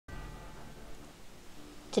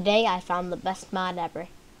Today I found the best mod ever.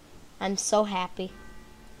 I'm so happy.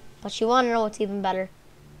 But you want to know what's even better?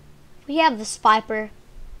 We have the Spyper.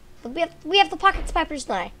 We have the Pocket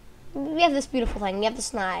Spyper-sny. We have this beautiful thing. We have the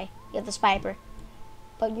Sny. We have the Spyper.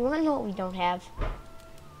 But you want to know what we don't have?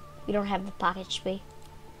 We don't have the Pocket Spy.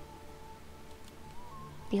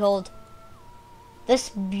 Behold. This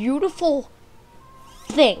beautiful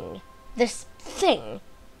thing. This thing.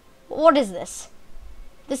 What is this?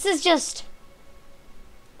 This is just...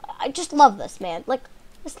 I just love this, man. Like,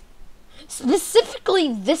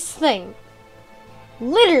 specifically this thing.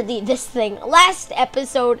 Literally this thing. Last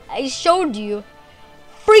episode, I showed you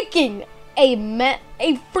freaking a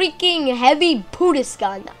freaking heavy Pootis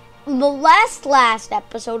gun. The last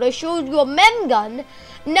episode, I showed you a mem gun.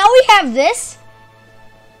 Now we have this.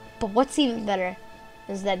 But what's even better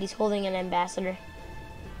is that he's holding an ambassador.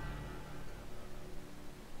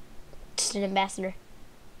 Just an ambassador.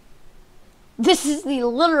 This is the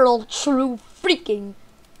literal true freaking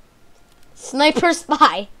sniper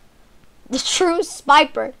spy. The true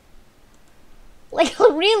Spyper. Like,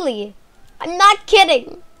 really. I'm not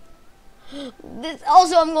kidding. This,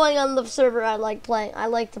 also, I'm going on the server I like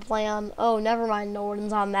to play on. Oh, never mind. No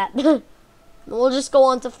one's on that. We'll just go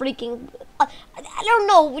on to freaking... I don't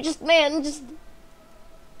know. We just... Man, just...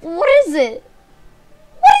 What is it?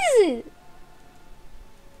 What is it?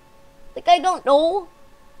 Like, I don't know.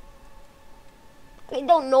 I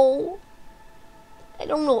don't know. I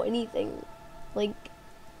don't know anything. Like...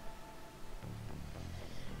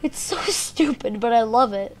 It's so stupid, but I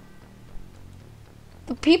love it.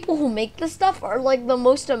 The people who make this stuff are like the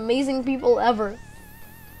most amazing people ever.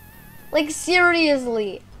 Like,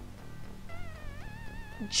 seriously.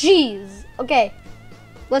 Jeez. Okay.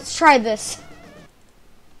 Let's try this.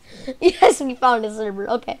 Yes, we found a server.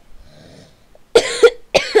 Okay.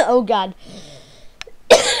 Oh, God.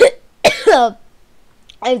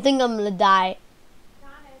 I think I'm gonna die.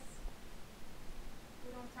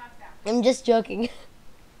 I'm just joking.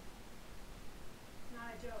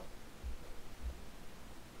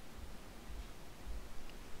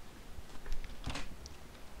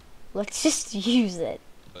 Let's just use it.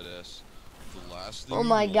 Oh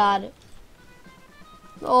my God.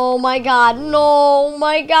 Oh my God. No,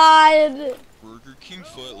 my God. Burger King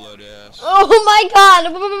foot lettuce. Oh my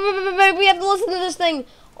God. We have to listen to this thing.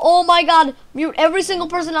 Oh my God. Mute every single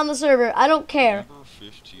person on the server. I don't care.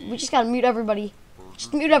 We just gotta mute everybody.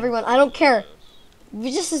 Just mute everyone. I don't care.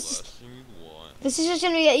 We just this is just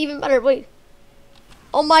gonna get even better. Wait.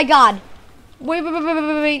 Oh my God.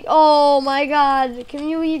 Wait. Oh my God. Can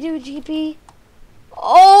you do GP?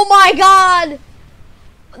 Oh my God.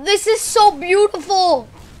 This is so beautiful.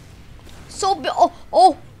 Oh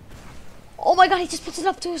my God. He just puts it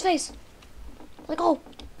up to his face. Like, oh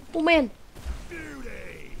man.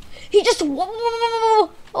 He just, wait.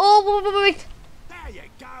 There you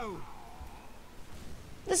go.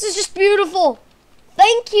 This is just beautiful.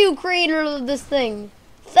 Thank you, creator of this thing.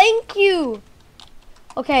 Thank you.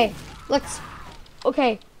 Okay,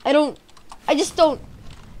 okay, I just don't,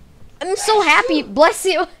 I'm so happy, bless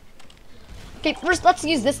you. Okay, first let's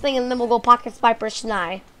use this thing and then we'll go Pocket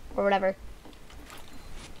Spyper-sny, or whatever.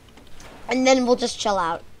 And then we'll just chill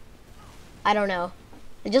out. I don't know.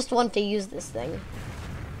 I just want to use this thing.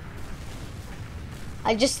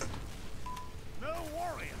 No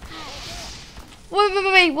warriors.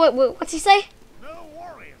 Wait, what's he say? No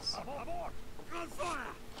warriors. Abort. On fire.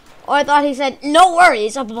 Oh, I thought he said, no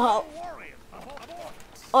worries. No warriors. Abort.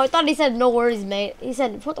 Oh, I thought he said, no worries, mate. He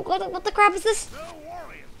said, what the crap is this? No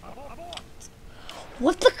warriors. Abort.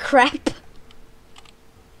 What the crap?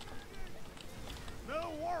 No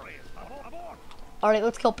warriors. Abort. Alright,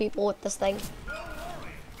 let's kill people with this thing.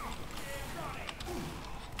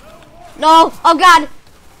 No! Oh God!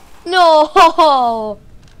 No!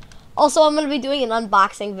 Also, I'm going to be doing an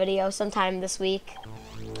unboxing video sometime this week.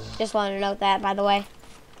 Just wanted to note that, by the way.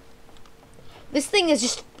 This thing is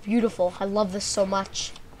just beautiful. I love this so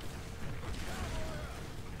much.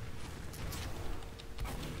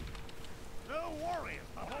 No warriors.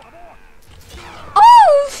 Abort.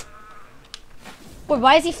 Oh! Wait,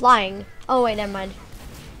 why is he flying? Oh, wait, never mind.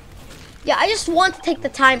 Yeah, I just want to take the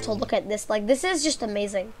time to look at this. Like, this is just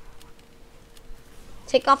amazing.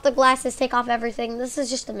 Take off the glasses, take off everything. This is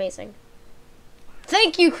just amazing.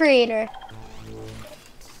 Thank you, creator. No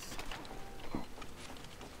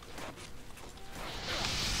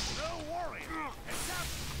warriors.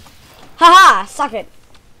 Haha, suck it.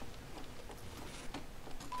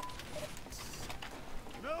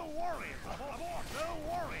 No warriors. Abort. No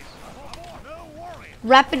warriors. Abort. No warriors.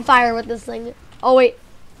 Rapid fire with this thing. Oh, wait.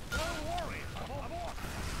 No warriors. Abort.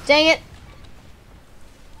 Dang it.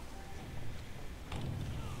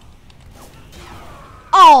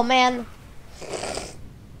 Oh, man.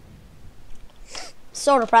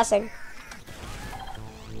 So depressing.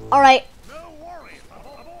 Alright.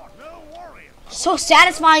 So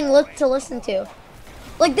satisfying to listen to.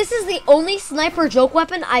 Like, this is the only sniper joke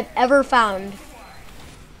weapon I've ever found.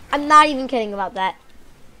 I'm not even kidding about that.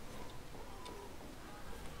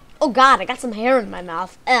 Oh god, I got some hair in my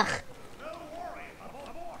mouth. Ugh.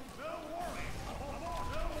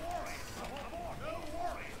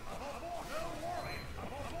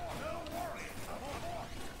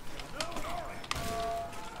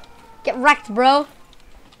 Get wrecked, bro.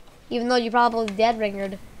 Even though you probably dead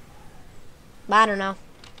ringered. But I don't know.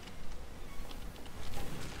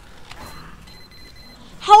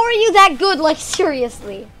 How are you that good? Like,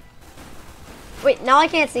 seriously. Wait, now I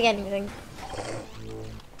can't see anything.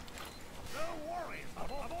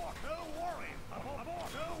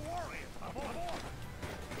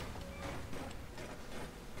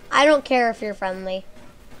 I don't care if you're friendly.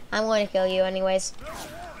 I'm going to kill you anyways.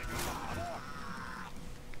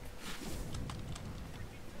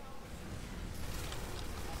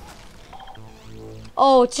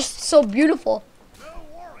 Oh, it's just so beautiful.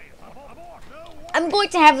 I'm going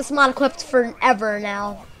to have this mod equipped forever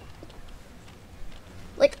now.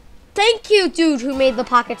 Like, thank you, dude, who made the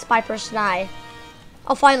Pocket Spyper-sny.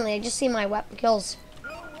 Oh, finally, I just see my weapon kills.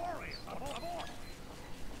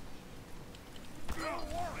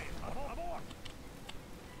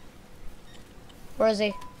 Where is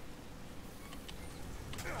he?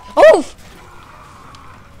 Oh!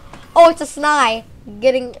 Oh, it's a sny.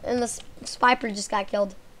 Getting in the Spyper just got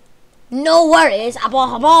killed. No worries,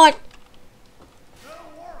 abort, abort.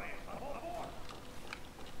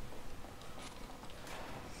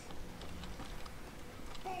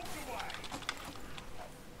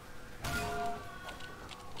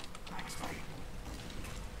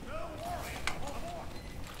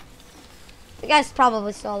 The guy's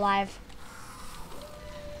probably still alive.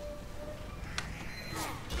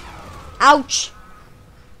 Ouch.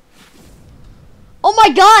 Oh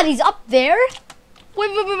my god, he's up there?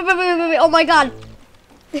 Wait, oh my god.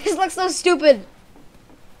 This looks so stupid.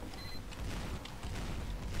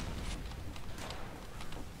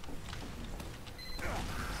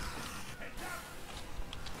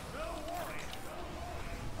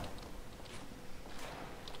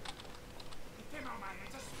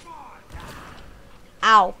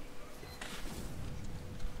 Ow.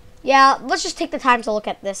 Yeah, let's just take the time to look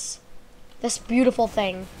at this beautiful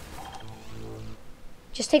thing.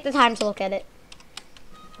 Just take the time to look at it.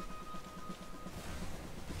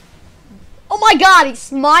 Oh my god, he's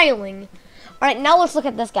smiling. Alright, now let's look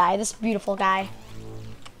at this guy, this beautiful guy.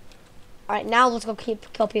 Alright, now let's go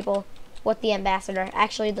kill people with the ambassador.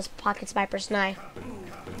 Actually, this Pocket Spyper-sny.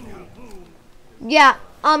 Yeah,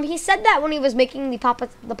 he said that when he was making the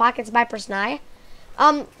Pocket Spyper-sny.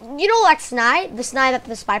 You know that sny? The sny that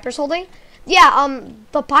the Spyper's holding? Yeah,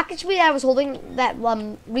 the pocket speed I was holding, that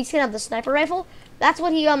reskin of the sniper rifle, that's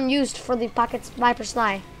what he used for the Pocket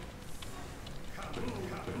Spyper-sny.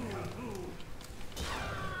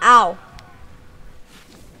 Ow.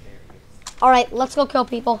 Alright, let's go kill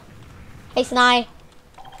people. Hey, Sny.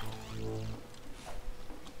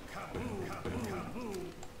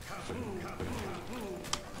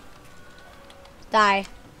 Die.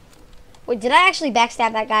 Wait, did I actually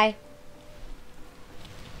backstab that guy?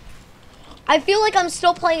 I feel like I'm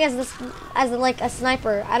still playing as like a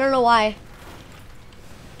sniper. I don't know why.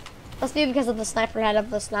 Must be because of the sniper head of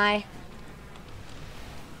the sny.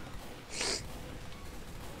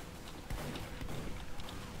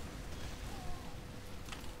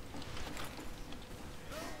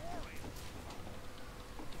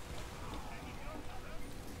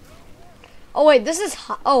 Oh wait, this is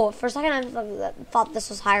oh, for a second I thought this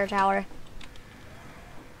was higher tower.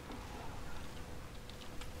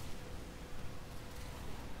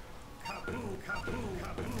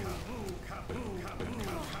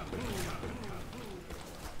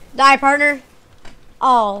 Die, partner.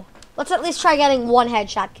 Oh, let's at least try getting one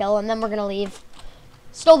headshot kill, and then we're gonna leave.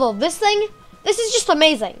 Still though, this is just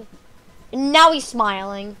amazing. And now he's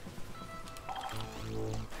smiling.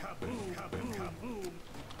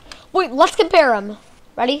 Wait, let's compare them.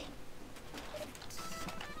 Ready?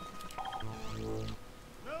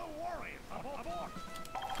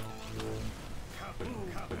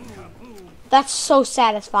 That's so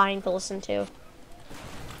satisfying to listen to.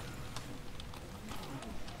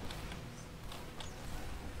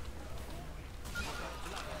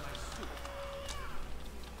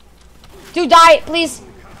 Dude, die, please.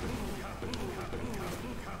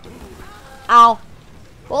 Ow.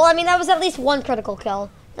 Well, I mean, that was at least 1 critical kill.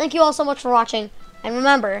 Thank you all so much for watching. And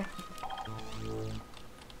remember,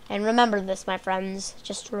 And remember this, my friends.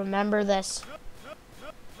 Just remember this.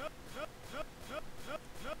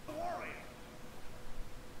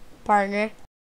 Partner.